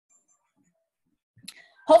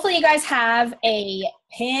hopefully you guys have a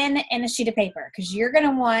pen and a sheet of paper, because you're going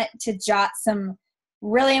to want to jot some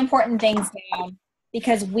really important things down,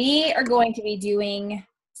 because we are going to be doing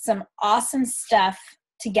some awesome stuff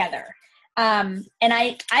together. And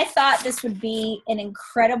I thought this would be an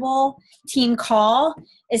incredible team call,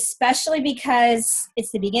 especially because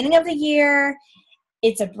it's the beginning of the year.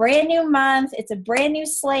 It's a brand new month. It's a brand new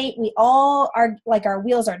slate. We all are like, our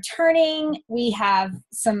wheels are turning. We have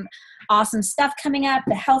some awesome stuff coming up.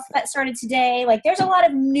 The health vet started today. Like, there's a lot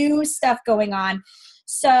of new stuff going on.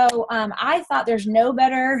 So I thought there's no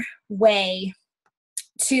better way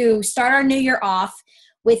to start our new year off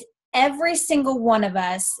with every single one of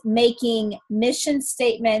us making mission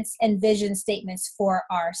statements and vision statements for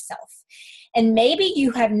ourselves. And maybe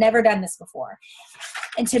you have never done this before.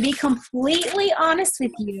 And to be completely honest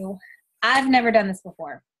with you, I've never done this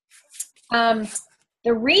before.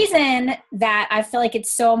 The reason that I feel like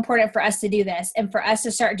it's so important for us to do this and for us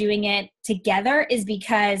to start doing it together is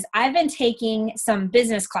because I've been taking some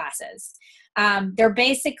business classes. They're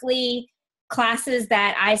basically classes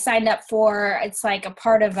that I signed up for. It's like a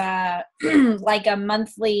part of a like a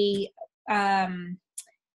monthly,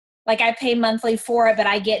 like I pay monthly for it, but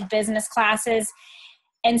I get business classes.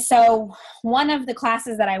 And so one of the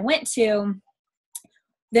classes that I went to,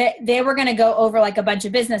 they were going to go over like a bunch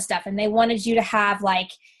of business stuff, and they wanted you to have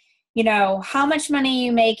like, you know, how much money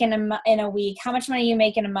you make in a week, how much money you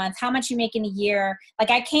make in a month, how much you make in a year.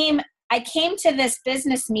 Like I came to this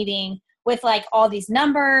business meeting with like all these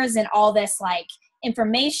numbers and all this like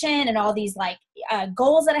information and all these like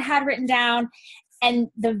goals that I had written down. And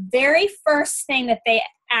the very first thing that they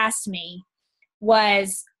asked me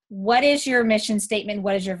was, what is your mission statement?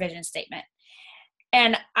 What is your vision statement?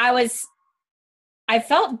 And I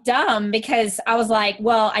felt dumb, because I was like,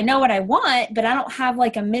 well, I know what I want, but I don't have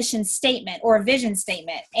like a mission statement or a vision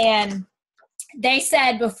statement. And they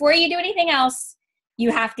said, before you do anything else,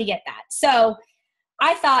 you have to get that. So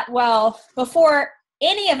I thought, well, before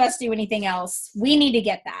any of us do anything else, we need to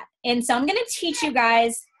get that. And so I'm going to teach you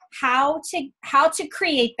guys how to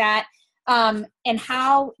create that, and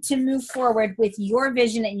how to move forward with your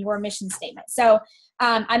vision and your mission statement. So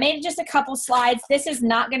I made just a couple slides. This is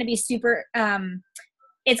not going to be super,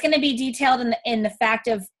 it's going to be detailed in the fact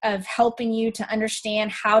of helping you to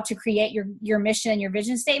understand how to create your mission and your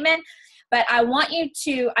vision statement. But I want you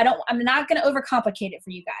to, I'm not going to overcomplicate it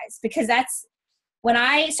for you guys, because that's when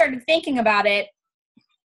I started thinking about it.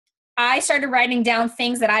 I started writing down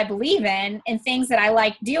things that I believe in and things that I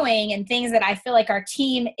like doing and things that I feel like our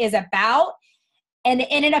team is about. And it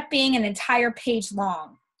ended up being an entire page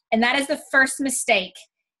long. And that is the first mistake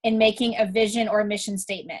in making a vision or a mission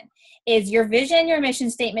statement, is your vision, your mission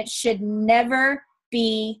statement should never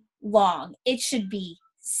be long. It should be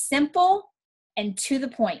simple and to the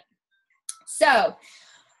point. So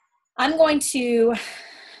I'm going to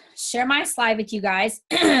share my slide with you guys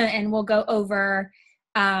and we'll go over,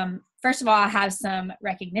 first of all, I have some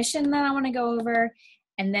recognition that I want to go over.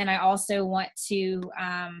 And then I also want to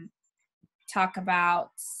talk about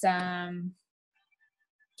some,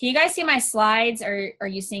 can you guys see my slides, or are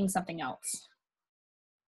you seeing something else?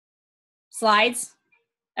 Slides?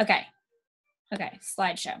 Okay. Okay,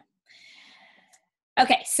 slideshow.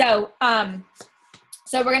 Okay, so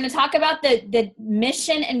we're going to talk about the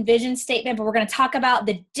mission and vision statement, but we're going to talk about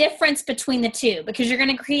the difference between the two, because you're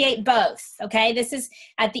going to create both, okay? This is,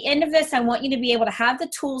 at the end of this, I want you to be able to have the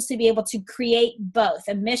tools to be able to create both,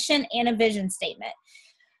 a mission and a vision statement.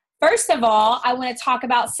 First of all, I want to talk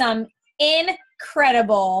about some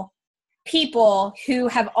incredible people who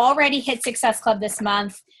have already hit Success Club this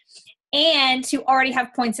month and who already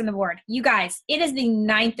have points on the board. You guys, it is the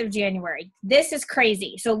 9th of January. This is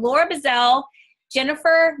crazy. So Laura Bazell,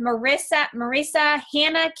 Jennifer, Marissa,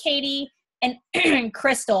 Hannah, Katie, and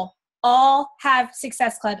Crystal all have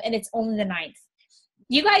Success Club, and it's only the 9th.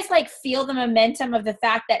 You guys like feel the momentum of the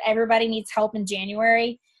fact that everybody needs help in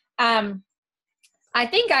January. I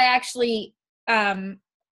think I actually, I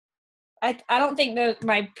don't think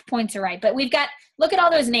my points are right, but we've got, look at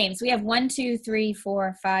all those names. We have 1, 2, 3,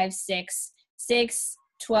 4, 5, 6,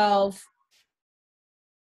 12,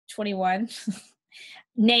 21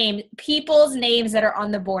 people's names that are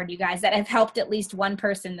on the board, you guys, that have helped at least one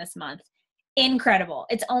person this month. Incredible.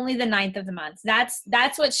 It's only the 9th of the month. That's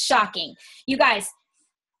what's shocking. You guys,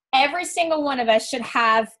 every single one of us should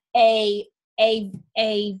have a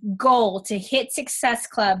goal to hit Success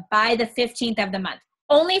Club by the 15th of the month.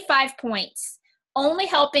 Only 5 points, only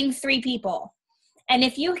helping 3 people. And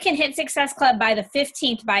if you can hit Success Club by the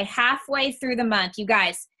 15th, by halfway through the month, you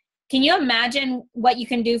guys, can you imagine what you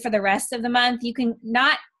can do for the rest of the month? You can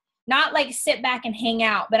not like sit back and hang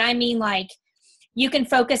out, but I mean like You can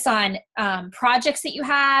focus on projects that you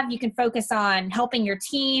have. You can focus on helping your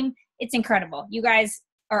team. It's incredible. You guys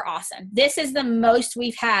are awesome. This is the most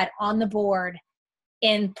we've had on the board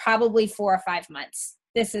in probably 4 or 5 months.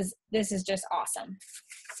 This is just awesome.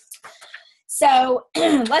 So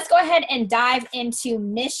let's go ahead and dive into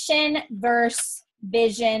mission versus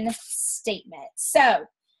vision statement. So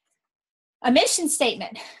a mission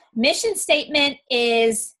statement. Mission statement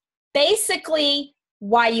is basically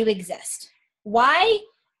why you exist. Why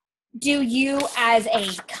do you as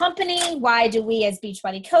a company, why do we as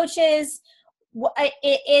Beachbody coaches,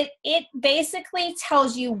 it basically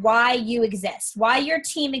tells you why you exist, why your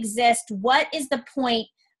team exists, what is the point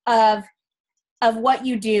of what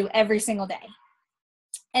you do every single day.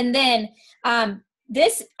 And then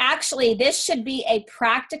this should be a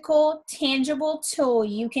practical, tangible tool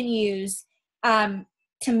you can use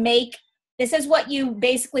to make, this is what you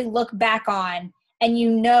basically look back on and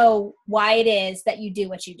you know why it is that you do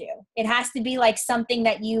what you do. It has to be like something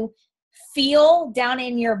that you feel down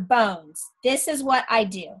in your bones. This is what I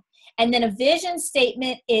do. And then a vision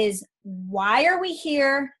statement is, why are we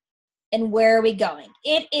here and where are we going?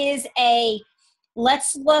 It is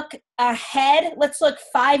let's look ahead. Let's look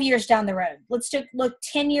 5 years down the road. Let's look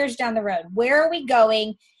 10 years down the road. Where are we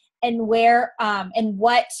going and where and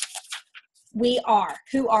what we are?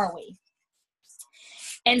 Who are we?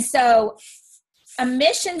 And so a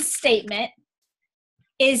mission statement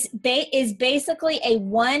is basically a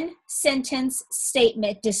 1-sentence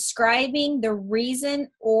statement describing the reason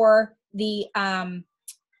or a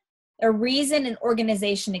reason an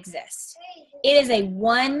organization exists. It is a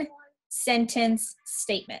 1-sentence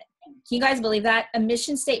statement. Can you guys believe that? A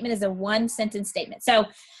mission statement is a 1-sentence statement. So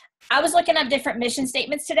I was looking up different mission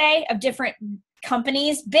statements today of different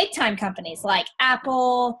companies, big time companies like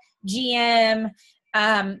Apple, GM,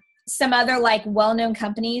 some other like well-known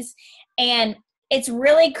companies. And it's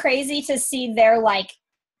really crazy to see their like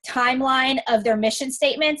timeline of their mission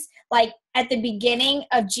statements. Like at the beginning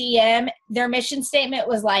of GM, their mission statement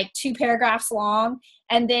was like 2 paragraphs long.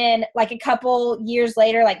 And then like a couple years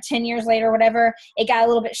later, like 10 years later, whatever, it got a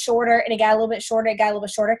little bit shorter and it got a little bit shorter. It got a little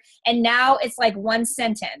bit shorter. And now it's like 1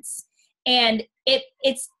 sentence. And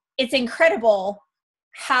it's incredible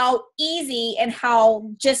how easy and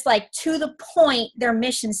how just like to the point their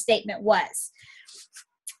mission statement was.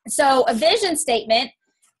 So a vision statement,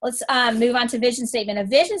 let's move on to vision statement. A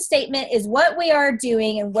vision statement is what we are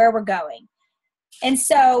doing and where we're going. And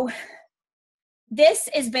so this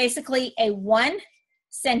is basically a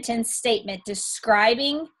 1-sentence statement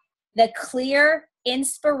describing the clear,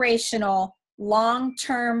 inspirational,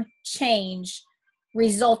 long-term change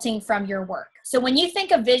resulting from your work. So when you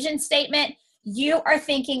think of vision statement, you are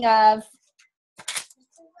thinking of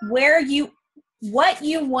what you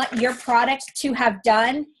want your product to have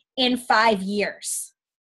done in 5 years.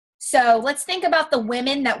 So let's think about the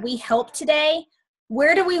women that we help today.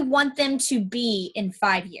 Where do we want them to be in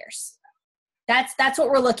 5 years? That's what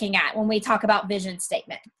we're looking at when we talk about vision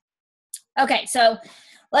statement. Okay, so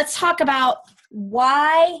let's talk about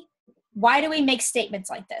why do we make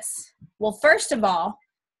statements like this? Well, first of all,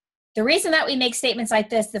 the reason that we make statements like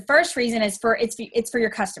this, the first reason is it's for your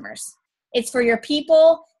customers. It's for your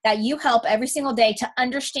people that you help every single day to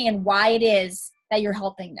understand why it is that you're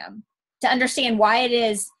helping them, to understand why it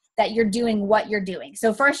is that you're doing what you're doing.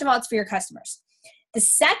 So first of all, it's for your customers. The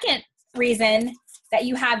second reason that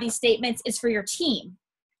you have these statements is for your team.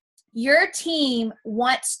 Your team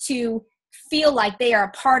wants to feel like they are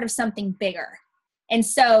a part of something bigger. And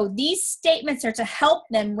so these statements are to help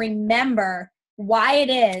them remember why it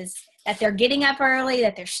is that they're getting up early,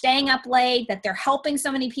 that they're staying up late, that they're helping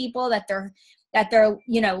so many people, that they're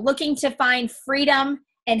looking to find freedom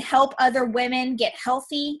and help other women get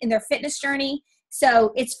healthy in their fitness journey.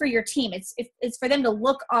 So it's for your team. It's for them to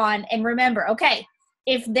look on and remember, okay,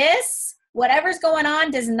 if this, whatever's going on,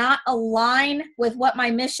 does not align with what my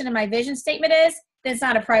mission and my vision statement is, then it's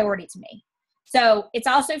not a priority to me. So it's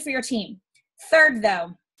also for your team. Third,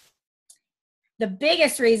 though, the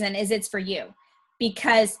biggest reason is it's for you,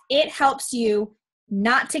 because it helps you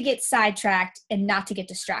not to get sidetracked and not to get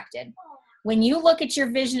distracted. When you look at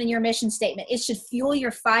your vision and your mission statement, it should fuel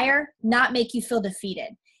your fire, not make you feel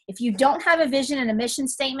defeated. If you don't have a vision and a mission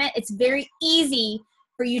statement, it's very easy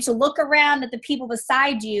for you to look around at the people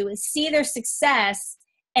beside you and see their success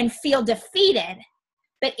and feel defeated.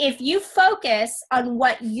 But if you focus on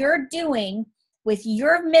what you're doing with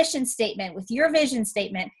your mission statement, with your vision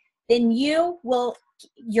statement, then your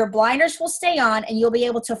blinders will stay on and you'll be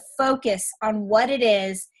able to focus on what it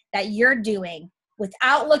is that you're doing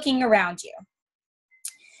without looking around you.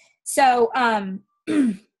 So,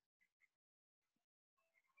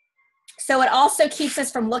 So it also keeps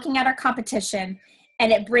us from looking at our competition,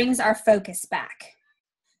 and it brings our focus back.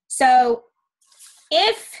 So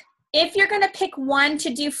if you're going to pick one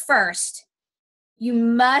to do first, you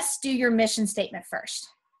must do your mission statement first.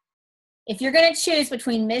 If you're going to choose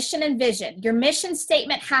between mission and vision, your mission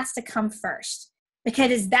statement has to come first,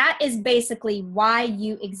 because that is basically why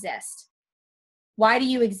you exist. Why do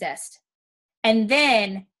you exist? And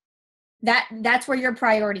then that's where your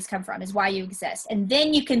priorities come from, is why you exist. And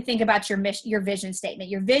then you can think about your mission, your vision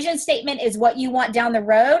statement. Your vision statement is what you want down the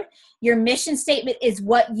road. Your mission statement is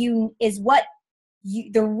the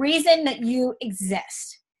reason that you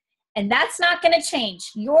exist. And that's not going to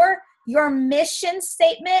change. Your mission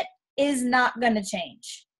statement is not going to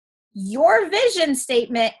change. Your vision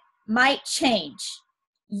statement might change.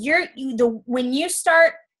 When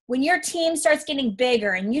your team starts getting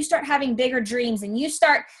bigger and you start having bigger dreams and you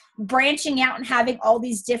start branching out and having all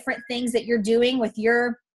these different things that you're doing with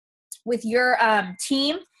your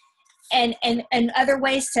team and other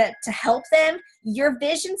ways to help them, your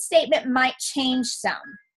vision statement might change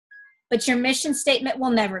some, but your mission statement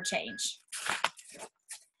will never change.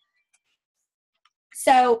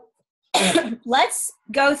 So let's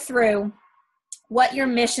go through what your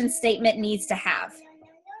mission statement needs to have.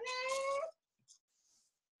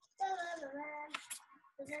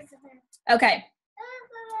 Okay.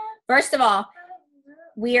 First of all,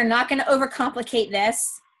 we are not going to overcomplicate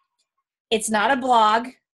this. It's not a blog.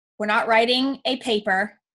 We're not writing a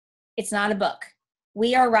paper. It's not a book.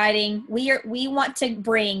 We want to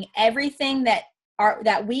bring everything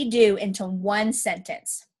that we do into one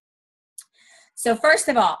sentence. So first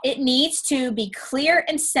of all, it needs to be clear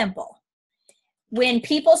and simple. When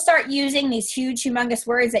people start using these huge, humongous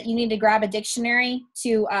words that you need to grab a dictionary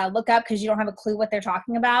to look up because you don't have a clue what they're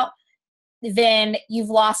talking about, then you've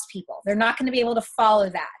lost people. They're not going to be able to follow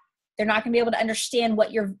that. They're not going to be able to understand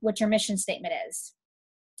what your mission statement is.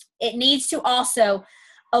 It needs to also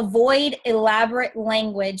avoid elaborate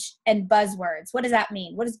language and buzzwords. What does that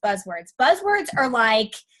mean? What is buzzwords? Buzzwords are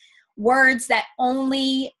like words that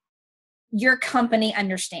only your company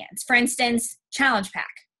understands. For instance, challenge pack.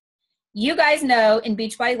 You guys know in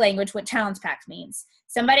Beachbody language what challenge pack means.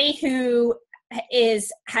 Somebody who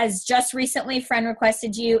has just recently friend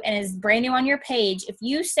requested you and is brand new on your page, if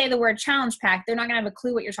you say the word challenge pack, they're not going to have a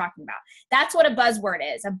clue what you're talking about. That's what a buzzword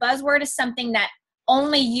is. A buzzword is something that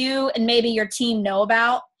only you and maybe your team know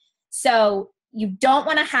about. So you don't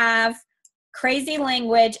want to have crazy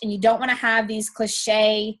language, and you don't want to have these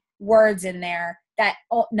cliche words in there that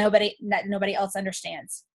nobody else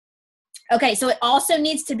understands. Okay, so it also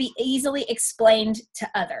needs to be easily explained to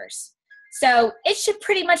others. So it should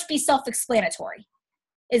pretty much be self-explanatory,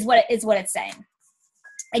 is what it's saying.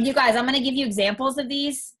 And you guys, I'm going to give you examples of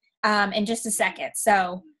these in just a second.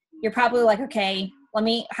 So you're probably like, okay, let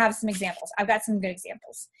me have some examples. I've got some good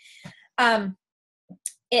examples.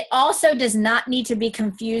 It also does not need to be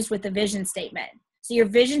confused with the vision statement. So your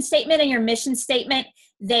vision statement and your mission statement,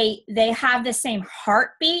 they have the same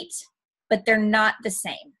heartbeat, but they're not the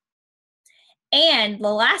same. And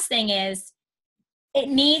the last thing is, it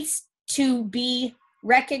needs to be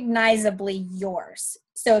recognizably yours.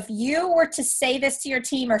 So if you were to say this to your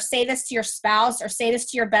team, or say this to your spouse, or say this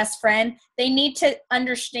to your best friend, they need to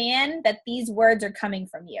understand that these words are coming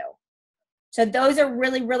from you. So those are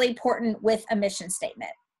really, really important with a mission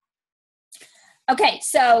statement. Okay,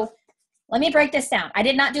 so let me break this down. I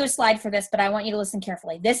did not do a slide for this, but I want you to listen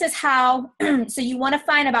carefully. This is how, so you want to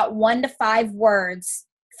find about 1 to 5 words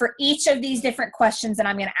for each of these different questions that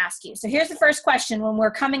I'm going to ask you. So here's the first question when we're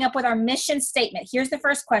coming up with our mission statement. Here's the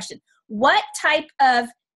first question. What type of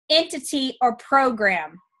entity or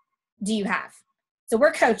program do you have? So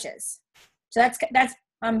we're coaches. So that's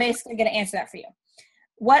I'm basically going to answer that for you.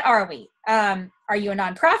 What are we? Are you a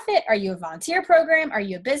nonprofit? Are you a volunteer program? Are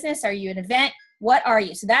you a business? Are you an event? What are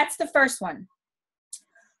you? So that's the first one.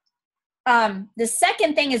 The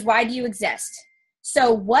second thing is, why do you exist?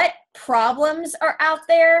 So what problems are out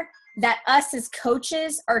there that us as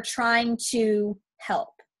coaches are trying to help,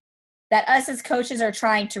 that us as coaches are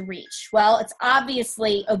trying to reach? Well, it's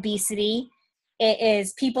obviously obesity. It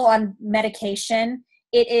is people on medication.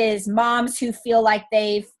 It is moms who feel like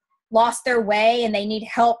they've lost their way and they need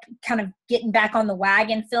help kind of getting back on the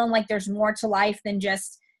wagon, feeling like there's more to life than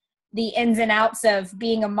just the ins and outs of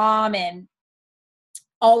being a mom and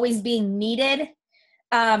always being needed.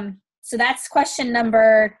 So that's question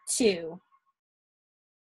number 2.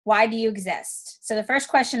 Why do you exist? So the first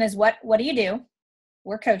question is, what do you do?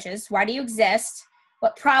 We're coaches. Why do you exist?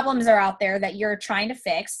 What problems are out there that you're trying to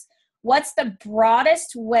fix? What's the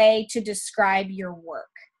broadest way to describe your work?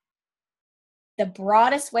 The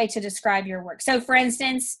broadest way to describe your work. So for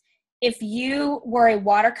instance, if you were a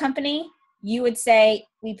water company, you would say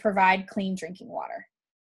we provide clean drinking water.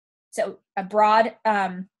 So a broad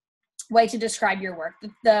way to describe your work.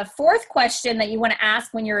 The fourth question that you want to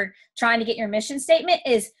ask when you're trying to get your mission statement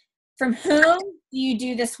is, from whom do you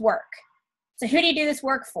do this work? So who do you do this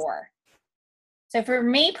work for? So for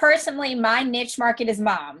me personally, my niche market is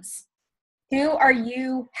moms. Who are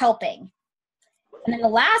you helping? And then the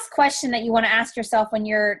last question that you want to ask yourself when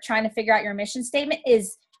you're trying to figure out your mission statement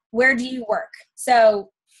is, where do you work?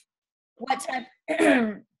 So what type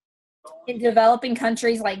in developing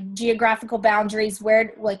countries, like geographical boundaries,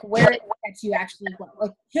 where do you actually work?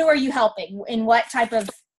 Like, who are you helping? In what type of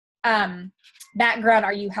background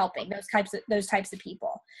are you helping? Those types of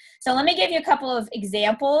people. So let me give you a couple of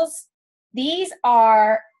examples. These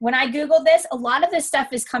are, when I Googled this, a lot of this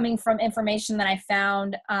stuff is coming from information that I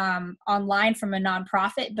found online from a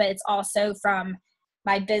nonprofit, but it's also from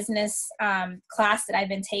my business class that I've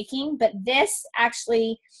been taking. But this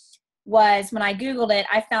actually was, when I Googled it,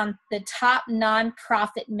 I found the top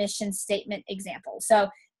nonprofit mission statement examples. So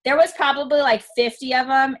there was probably like 50 of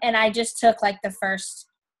them, and I just took like the first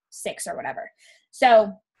 6 or whatever.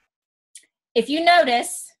 So if you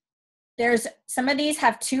notice, there's some of these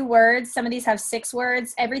have 2 words, some of these have 6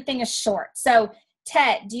 words. Everything is short. So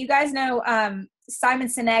TED, do you guys know Simon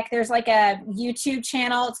Sinek? There's like a YouTube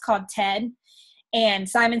channel. It's called TED. And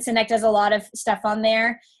Simon Sinek does a lot of stuff on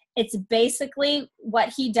there. It's basically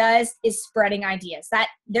what he does is spreading ideas. That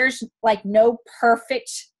there's like no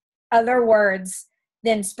perfect other words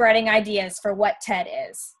than spreading ideas for what TED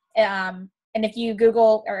is. And if you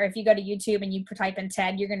Google, or if you go to YouTube and you type in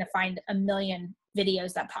TED, you're going to find a million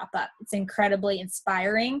videos that pop up. It's incredibly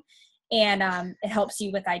inspiring, and it helps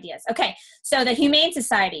you with ideas. Okay, so the Humane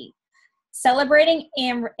Society, celebrating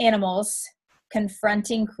animals,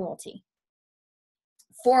 confronting cruelty.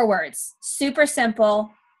 4 words, super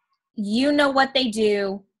simple. You know what they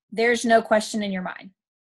do. There's no question in your mind.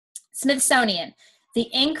 Smithsonian, the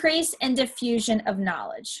increase and diffusion of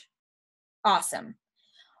knowledge. Awesome.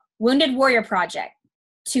 Wounded Warrior Project,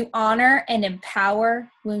 to honor and empower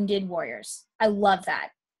wounded warriors. I love that.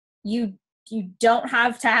 You don't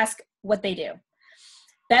have to ask what they do.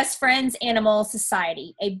 Best Friends Animal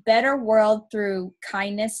Society, a better world through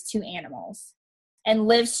kindness to animals. And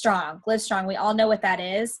Live Strong. Live Strong, we all know what that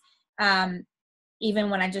is.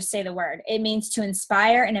 Even when I just say the word, it means to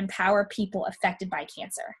inspire and empower people affected by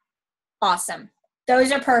cancer. Awesome.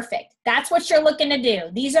 Those are perfect. That's what you're looking to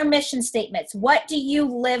do. These are mission statements. What do you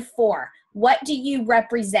live for? What do you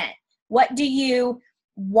represent?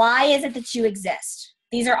 Why is it that you exist?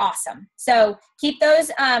 These are awesome. So keep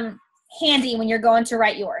those handy when you're going to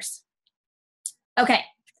write yours. Okay.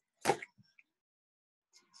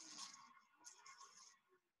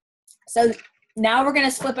 So now we're going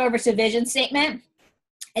to flip over to vision statement.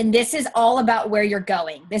 And this is all about where you're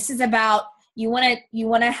going. This is about, you want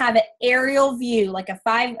to have an aerial view, like a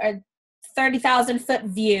 30,000 foot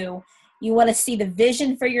view. You want to see the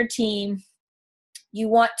vision for your team. You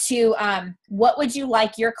want to, what would you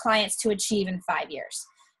like your clients to achieve in 5 years?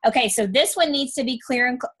 Okay, so this one needs to be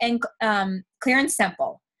clear and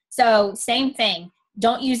simple. So same thing.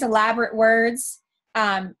 Don't use elaborate words.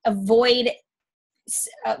 Avoid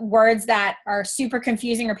words that are super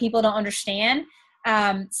confusing or people don't understand.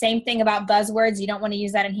 Same thing about buzzwords. You don't want to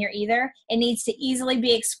use that in here either. It needs to easily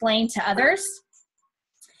be explained to others.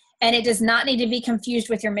 And it does not need to be confused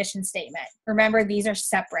with your mission statement. Remember, these are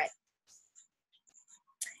separate.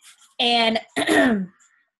 And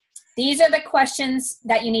these are the questions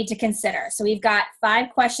that you need to consider. So we've got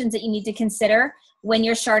 5 questions that you need to consider when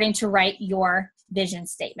you're starting to write your vision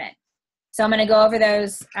statement. So I'm going to go over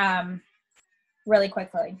those really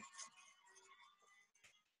quickly.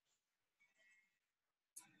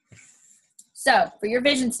 So for your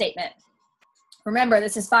vision statement, remember,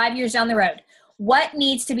 this is 5 years down the road. What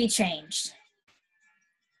needs to be changed?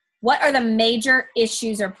 What are the major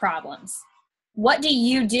issues or problems? What do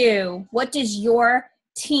you do? What does your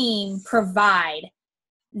team provide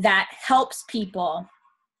that helps people?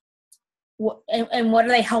 And what are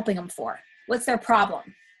they helping them for? What's their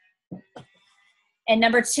problem? And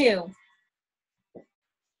number 2,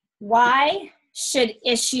 why should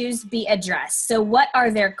issues be addressed? So what are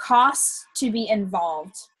their costs to be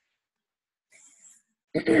involved?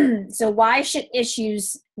 So why should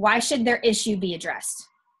their issue be addressed?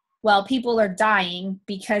 Well, people are dying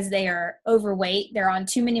because they are overweight. They're on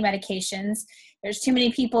too many medications. There's too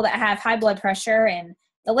many people that have high blood pressure, and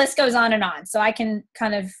the list goes on and on. So I can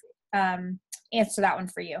kind of answer that one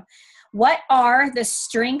for you. What are the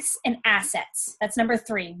strengths and assets? That's number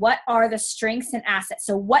 3. What are the strengths and assets?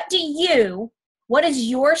 So what do you What is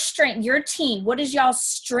your strength, your team? What is y'all's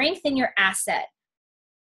strength and your asset?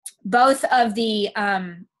 Both of the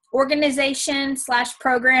organization /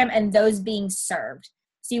 program and those being served.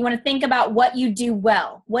 So you want to think about what you do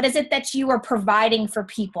well. What is it that you are providing for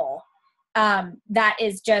people that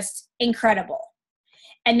is just incredible?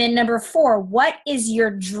 And then number 4, what is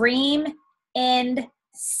your dream end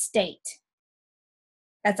state?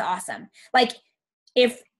 That's awesome. Like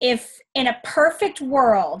if in a perfect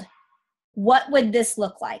world, what would this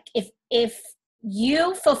look like? If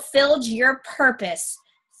you fulfilled your purpose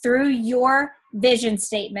through your vision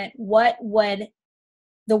statement, what would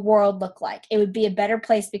the world look like? It would be a better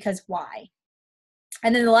place because why?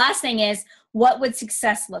 And then the last thing is, what would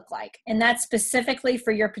success look like? And that's specifically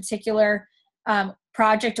for your particular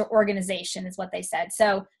project or organization is what they said.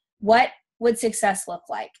 So what would success look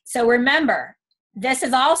like? So remember, this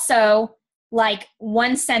is also like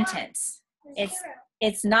one sentence.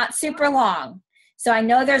 It's not super long. So I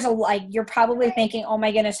know there's you're probably thinking, oh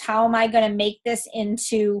my goodness, how am I going to make this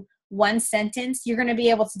into one sentence? You're going to be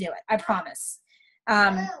able to do it. I promise.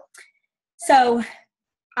 So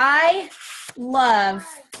I love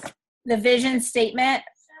the vision statement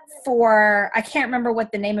for, I can't remember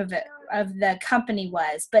what the name of the company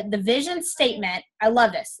was, but the vision statement, I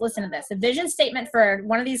love this. Listen to this. The vision statement for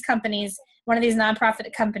one of these companies, one of these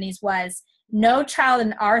nonprofit companies was, no child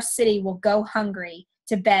in our city will go hungry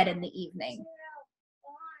to bed in the evening.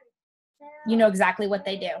 You know exactly what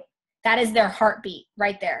they do. That is their heartbeat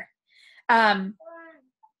right there.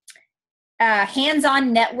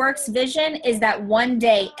 Hands-on Networks vision is that one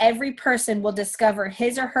day every person will discover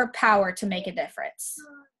his or her power to make a difference.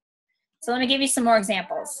 So let me give you some more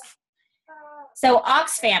examples. So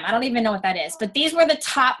Oxfam, I don't even know what that is, but these were the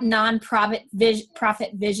top nonprofit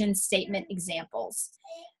vision statement examples.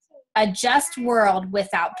 A just world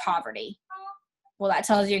without poverty. Well, that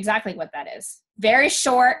tells you exactly what that is. Very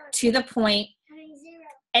short, to the point.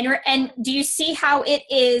 And do you see how it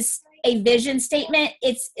is a vision statement?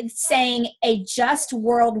 It's saying a just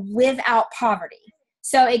world without poverty.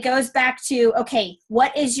 So it goes back to, okay,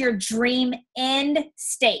 what is your dream end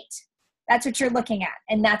state? That's what you're looking at,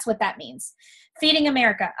 and that's what that means. Feeding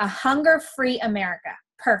America, a hunger-free America.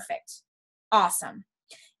 Perfect. Awesome.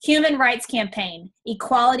 Human Rights Campaign,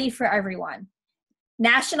 equality for everyone.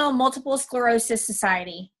 National Multiple Sclerosis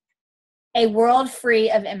Society, a world free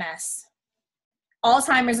of MS.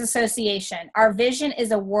 Alzheimer's Association, our vision is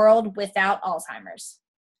a world without Alzheimer's.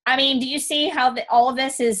 I mean, do you see how all of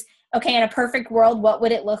this is, okay, in a perfect world, what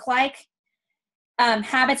would it look like?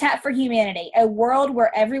 Habitat for Humanity, a world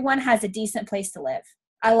where everyone has a decent place to live.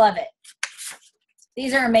 I love it.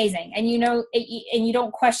 These are amazing. And you know, and you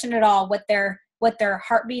don't question at all what their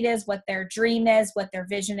heartbeat is, what their dream is, what their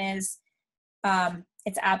vision is.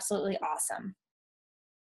 It's absolutely awesome.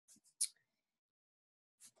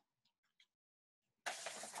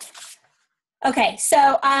 Okay,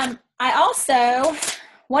 so I also,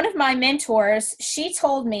 one of my mentors, she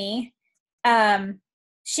told me,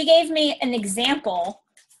 she gave me an example.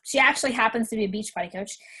 She actually happens to be a Beachbody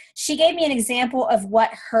coach. She gave me an example of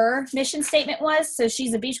what her mission statement was. So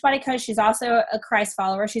she's a Beachbody coach. She's also a Christ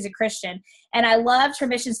follower. She's a Christian. And I loved her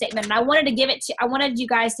mission statement. And I wanted to give it to, I wanted you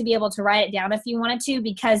guys to be able to write it down if you wanted to,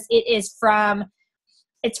 because it's from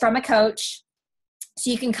a coach.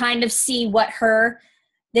 So you can kind of see what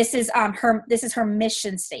this is her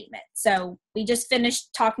mission statement. So we just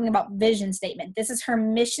finished talking about vision statement. This is her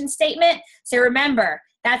mission statement. So remember,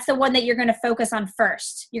 that's the one that you're going to focus on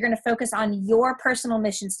first. You're going to focus on your personal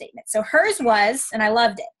mission statement. So hers was, and I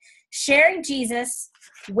loved it, sharing Jesus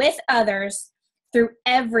with others through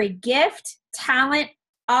every gift, talent,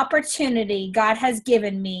 opportunity God has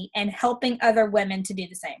given me, and helping other women to do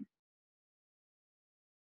the same.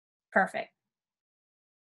 Perfect.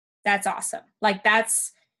 That's awesome. Like,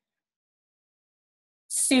 that's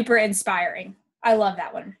super inspiring. I love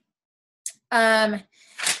that one.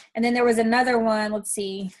 And then there was another one. Let's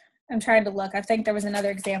see. I'm trying to look. I think there was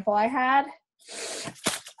another example I had.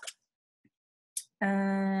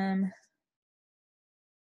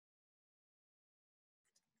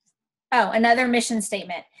 Another mission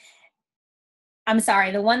statement. I'm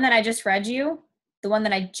sorry. The one that I just read you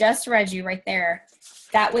right there,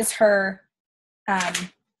 that was her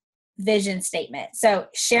vision statement. So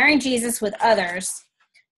sharing Jesus with others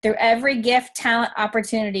through every gift, talent,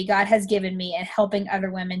 opportunity God has given me, and helping other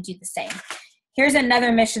women do the same. Here's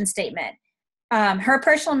another mission statement. Her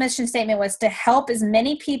personal mission statement was to help as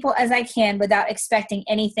many people as I can without expecting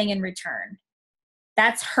anything in return.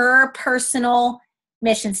 That's her personal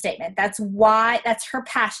mission statement. That's her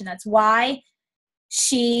passion. That's why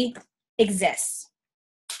she exists,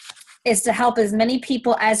 is to help as many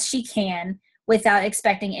people as she can without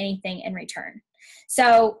expecting anything in return.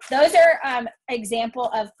 So those are example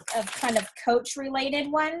of kind of coach related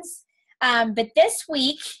ones. But this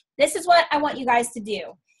week, this is what I want you guys to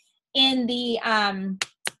do in the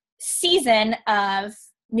season of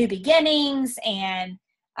new beginnings and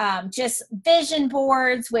just vision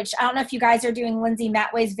boards, which I don't know if you guys are doing Lindsay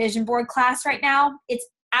Matway's vision board class right now. It's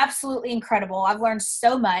absolutely incredible. I've learned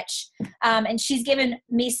so much. And she's given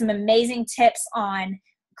me some amazing tips on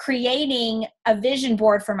creating a vision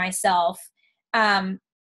board for myself. And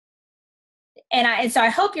so I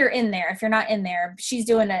hope you're in there. If you're not in there,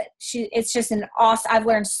 it's just an awesome, I've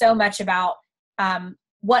learned so much about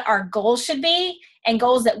what our goals should be and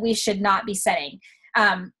goals that we should not be setting.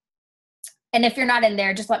 And if you're not in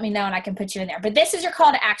there, just let me know and I can put you in there. But this is your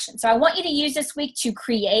call to action. So I want you to use this week to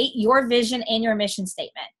create your vision and your mission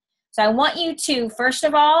statement. So I want you to, first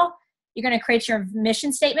of all, you're going to create your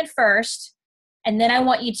mission statement first. And then I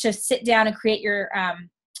want you to sit down and create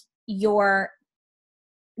your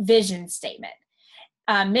vision statement.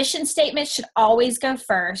 Mission statement should always go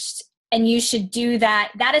first. And you should do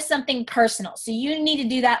that. That is something personal. So you need to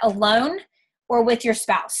do that alone or with your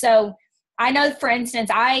spouse. So I know, for instance,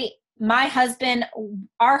 my husband,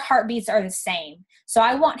 our heartbeats are the same. So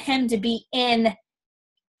I want him to be in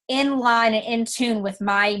line and in tune with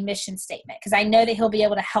my mission statement, because I know that he'll be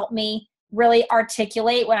able to help me really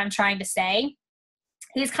articulate what I'm trying to say.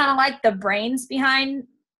 He's kind of like the brains behind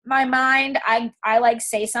my mind. I like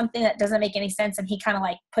say something that doesn't make any sense and he kind of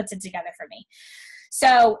like puts it together for me.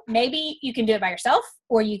 So maybe you can do it by yourself,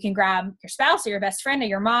 or you can grab your spouse or your best friend or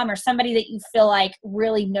your mom or somebody that you feel like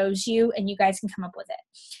really knows you, and you guys can come up with it.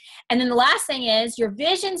 And then the last thing is your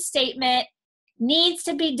vision statement needs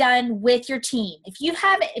to be done with your team. If you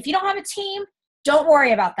don't have a team, don't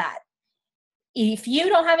worry about that. If you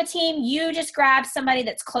don't have a team, you just grab somebody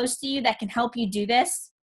that's close to you that can help you do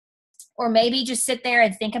this, or maybe just sit there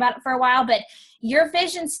and think about it for a while. But your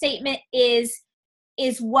vision statement is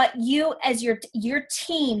what you, as your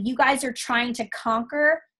team, you guys are trying to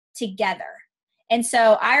conquer together. And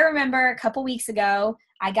so I remember a couple weeks ago,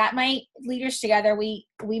 I got my leaders together. We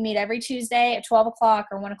meet every Tuesday at 12 o'clock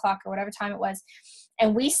or 1 o'clock or whatever time it was.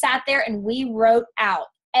 And we sat there and we wrote out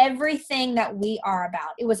everything that we are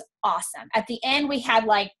about. It was awesome. At the end, we had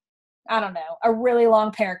a really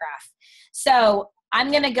long paragraph. So I'm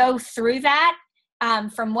going to go through that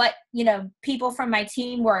from what, people from my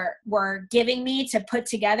team were giving me to put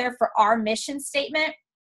together for our mission statement.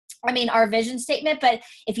 Our vision statement. But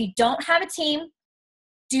if you don't have a team,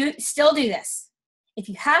 still do this. If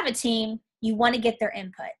you have a team, you want to get their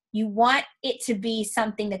input. You want it to be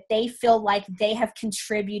something that they feel like they have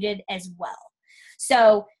contributed as well.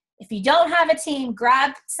 So if you don't have a team,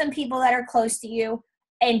 grab some people that are close to you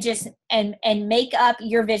and just and make up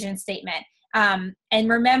your vision statement. And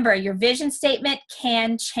remember, your vision statement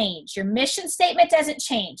can change. Your mission statement doesn't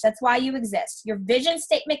change. That's why you exist. Your vision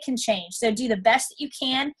statement can change. So do the best that you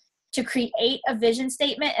can to create a vision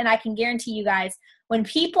statement. And I can guarantee you guys, when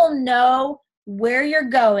people know where you're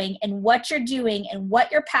going and what you're doing and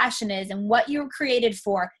what your passion is and what you were created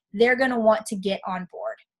for, they're going to want to get on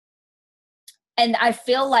board. And I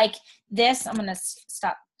feel like this, I'm going to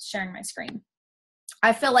stop sharing my screen.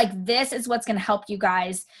 I feel like this is what's going to help you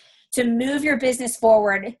guys to move your business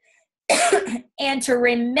forward and to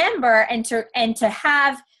remember and to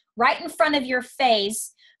have right in front of your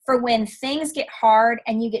face for when things get hard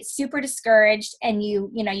and you get super discouraged and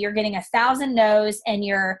you're getting 1,000 no's and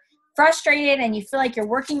you're frustrated and you feel like you're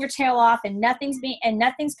working your tail off and nothing's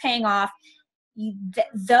paying off.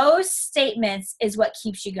 Those statements is what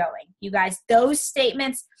keeps you going. You guys, those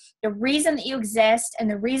statements, the reason that you exist and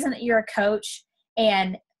the reason that you're a coach,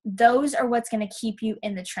 and those are what's going to keep you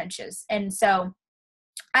in the trenches. And so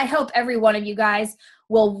I hope every one of you guys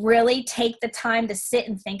will really take the time to sit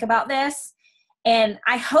and think about this. And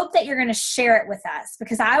I hope that you're going to share it with us,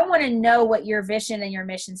 because I want to know what your vision and your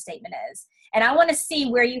mission statement is. And I want to see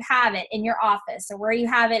where you have it in your office or where you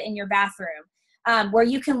have it in your bathroom, where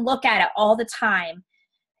you can look at it all the time.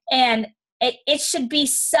 And it should be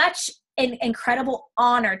such an incredible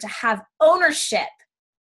honor to have ownership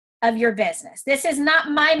of your business. This is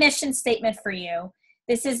not my mission statement for you.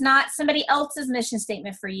 This is not somebody else's mission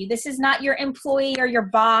statement for you. This is not your employee or your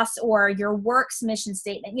boss or your work's mission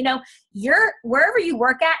statement. Wherever you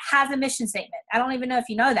work at has a mission statement. I don't even know if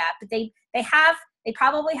you know that, but they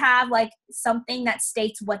probably have like something that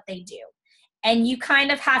states what they do. And you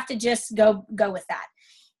kind of have to just go with that.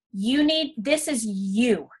 This is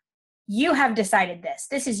you. You have decided this.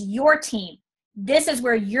 This is your team. This is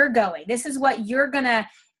where you're going. This is what you're going to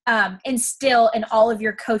instill in all of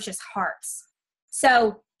your coaches' hearts.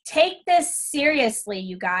 So take this seriously,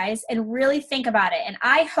 you guys, and really think about it. And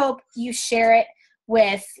I hope you share it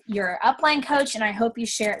with your upline coach, and I hope you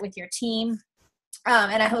share it with your team.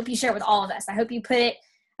 And I hope you share it with all of us. I hope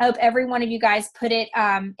every one of you guys put it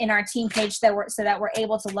in our team page so that we're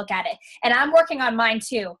able to look at it. And I'm working on mine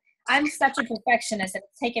too. I'm such a perfectionist.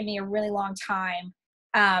 It's taken me a really long time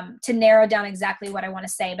to narrow down exactly what I want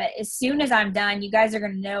to say. But as soon as I'm done, you guys are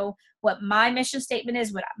going to know what my mission statement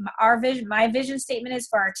is, what my vision statement is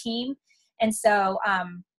for our team. And so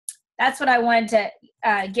that's what I wanted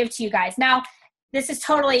to give to you guys. Now, this is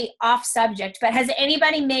totally off subject, but has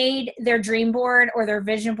anybody made their dream board or their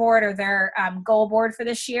vision board or their goal board for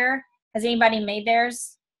this year? Has anybody made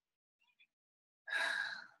theirs?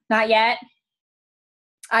 Not yet?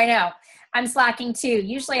 I know. I'm slacking too.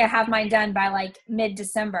 Usually I have mine done by like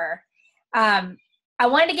mid-December. I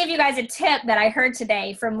wanted to give you guys a tip that I heard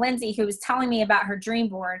today from Lindsay, who was telling me about her dream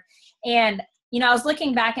board. And I was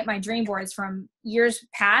looking back at my dream boards from years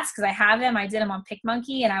past because I have them. I did them on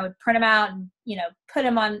PicMonkey, and I would print them out and, put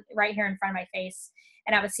them on right here in front of my face,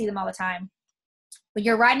 and I would see them all the time. But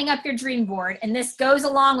you're writing up your dream board, and this goes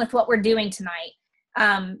along with what we're doing tonight,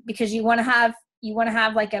 because you want to have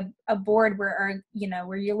like a board where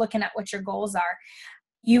you're looking at what your goals are.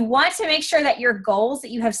 You want to make sure that your goals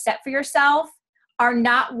that you have set for yourself are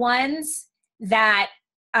not ones that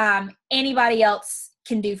anybody else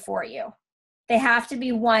can do for you. They have to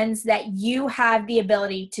be ones that you have the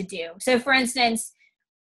ability to do. So for instance,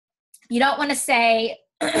 you don't want to say,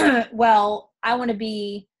 well, I want to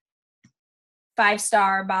be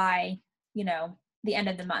 5-star by, the end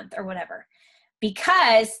of the month or whatever,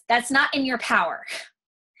 because that's not in your power.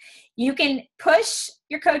 You can push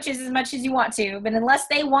your coaches as much as you want to, but unless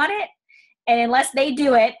they want it and unless they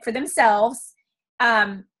do it for themselves,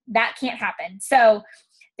 that can't happen. So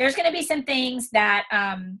there's going to be some things that,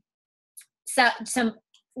 some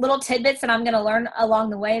little tidbits that I'm going to learn along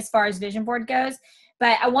the way as far as vision board goes,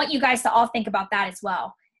 but I want you guys to all think about that as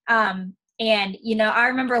well. And, I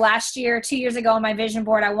remember last year, 2 years ago on my vision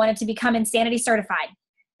board, I wanted to become Insanity certified.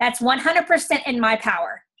 That's 100% in my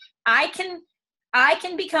power. I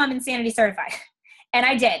can become Insanity certified, and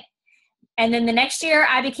I did. And then the next year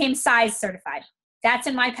I became Size certified. That's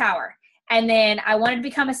in my power. And then I wanted to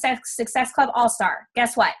become a Success Club All-Star.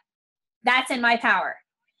 Guess what? That's in my power.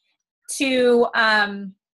 To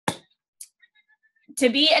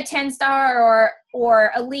be a 10-star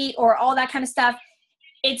or elite or all that kind of stuff,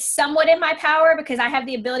 it's somewhat in my power because I have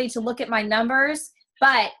the ability to look at my numbers,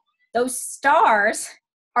 but those stars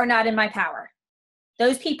are not in my power.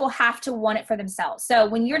 Those people have to want it for themselves. So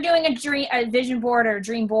when you're doing a vision board or a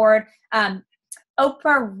dream board,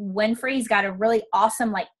 Oprah Winfrey's got a really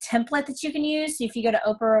awesome template that you can use. So if you go to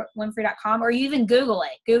oprahwinfrey.com or you even Google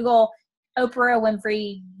it, Google Oprah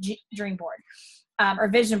Winfrey dream board or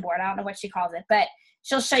vision board. I don't know what she calls it, but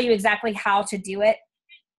she'll show you exactly how to do it.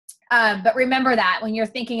 But remember that when you're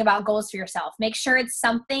thinking about goals for yourself, make sure it's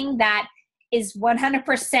something that is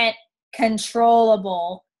 100%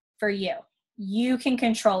 controllable for you. You can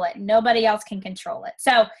control it. Nobody else can control it.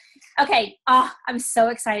 So, okay. Oh, I'm so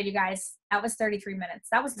excited, you guys. That was 33 minutes.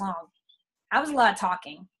 That was long. That was a lot of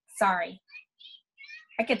talking. Sorry.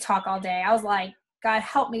 I could talk all day. I was like, God,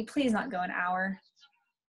 help me. Please not go an hour.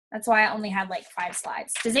 That's why I only had 5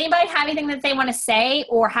 slides. Does anybody have anything that they want to say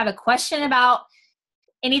or have a question about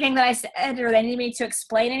anything that I said, or they need me to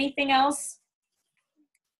explain anything else?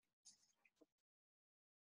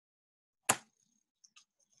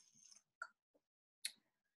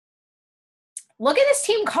 Look at this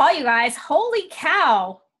team call, you guys. Holy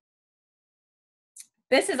cow.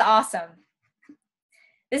 This is awesome.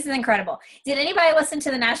 This is incredible. Did anybody listen to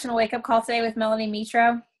the National Wake Up Call today with Melanie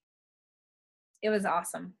Mitro? It was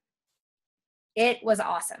awesome. It was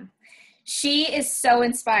awesome. She is so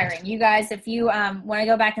inspiring. You guys, if you want to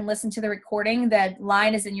go back and listen to the recording, the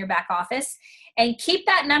line is in your back office. And keep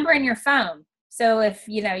that number in your phone. So if,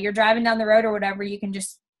 you're driving down the road or whatever, you can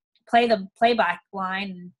just play the playback line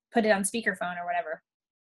and put it on speakerphone or whatever.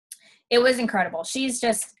 It was incredible. She's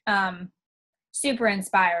just super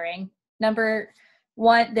inspiring.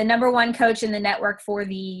 The number one coach in the network for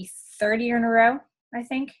the third year in a row, I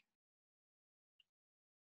think.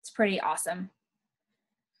 It's pretty awesome.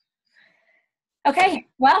 Okay,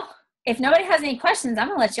 well, if nobody has any questions, I'm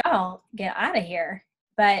going to let y'all get out of here.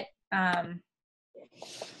 But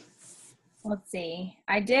let's see.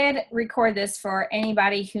 I did record this for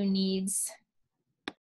anybody who needs